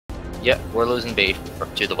Yeah, we're losing B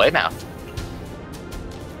to the Weymouth.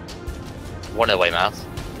 One of the Weymouths.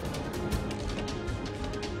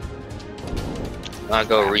 I'm gonna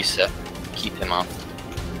go reset. Keep him off.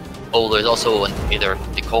 Oh, there's also either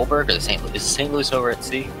the Colberg or the St. Louis. Is St. Louis over at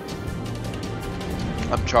sea?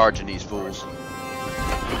 I'm charging these fools.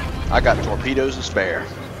 I got torpedoes to spare.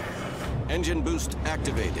 Engine boost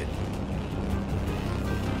activated.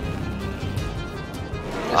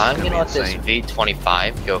 I'm gonna let this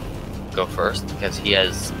V-25 go first because he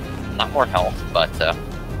has a lot more health, but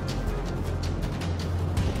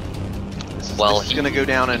well, he's gonna go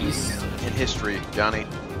down in history, Johnny.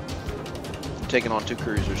 I'm taking on 2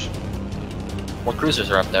 cruisers. What cruisers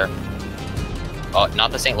are up there? Oh,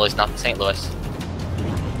 not the St. Louis, not the St. Louis.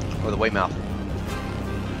 Or the Weymouth.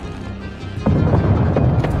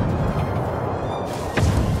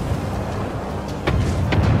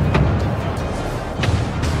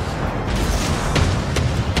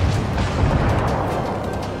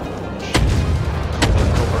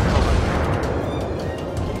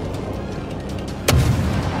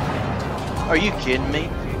 Are you kidding me?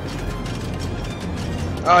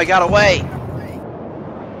 Oh, he got away.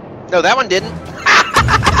 No, that one didn't.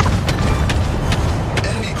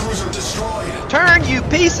 Enemy cruiser destroyed. Turn, you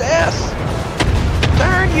piece of S.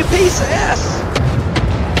 Turn, you piece of S.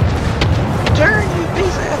 Turn, you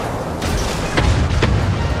piece of S.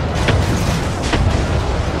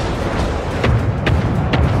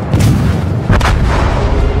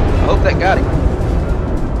 I hope that got him.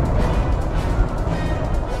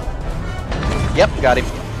 Yep, got him.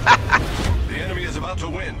 The enemy is about to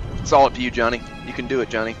win. It's all up to you, Johnny. You can do it,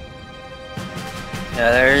 Johnny.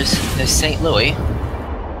 Yeah, there's St. Louis.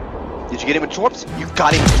 Did you get him with torps? You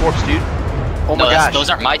got him with torps, dude. Oh my gosh. Those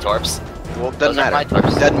aren't my torps. Well, it doesn't matter. My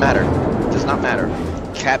torps. Doesn't matter. Does not matter.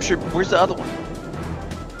 Captured. Where's the other one?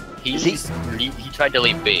 He tried to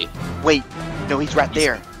leave B. Wait. No, he's right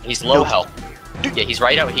there. He's low No. health. Dude. Yeah, he's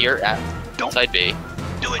right out here at Don't side B.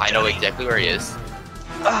 Do it, I know Johnny. exactly where he is.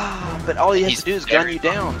 Ah, but all he has He's to do is very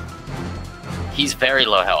gun you down. He's very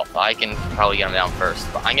low health. I can probably get him down first,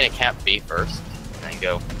 but I'm gonna camp B first and then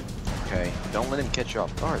go. Okay, don't let him catch you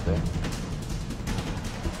off guard, though.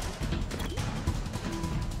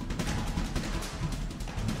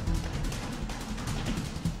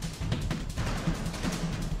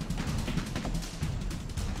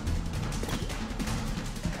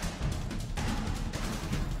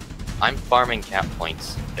 I'm farming cap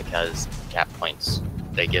points because cap points,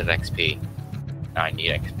 they give XP. And I need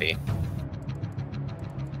XP.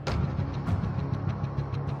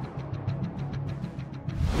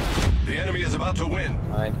 The enemy is about to win.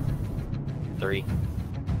 5, 3,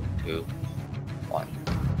 2, 1.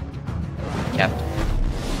 Cap.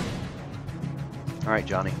 Alright,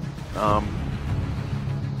 Johnny.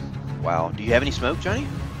 Wow. Do you have any smoke, Johnny?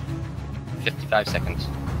 55 seconds.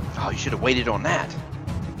 Oh, you should have waited on that.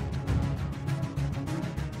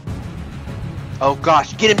 Oh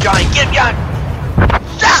gosh, get him, Johnny! Get him, Johnny!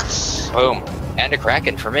 Yes! Boom. And a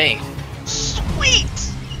Kraken for me. Sweet!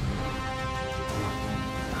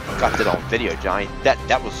 Got that on video, Johnny.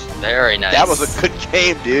 That was Very nice. that was a good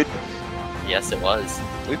game, dude. Yes, it was.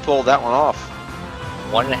 We pulled that one off.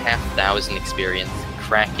 1,500 experience.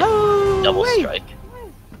 Kraken. Oh, Double wait. strike.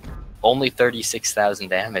 Only 36,000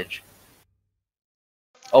 damage.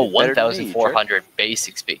 Oh, Better than me, 1,400 base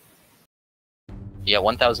XP. Yeah,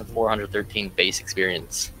 1,413 base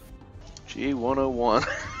experience. G101.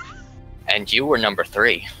 And you were number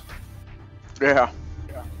 3. Yeah.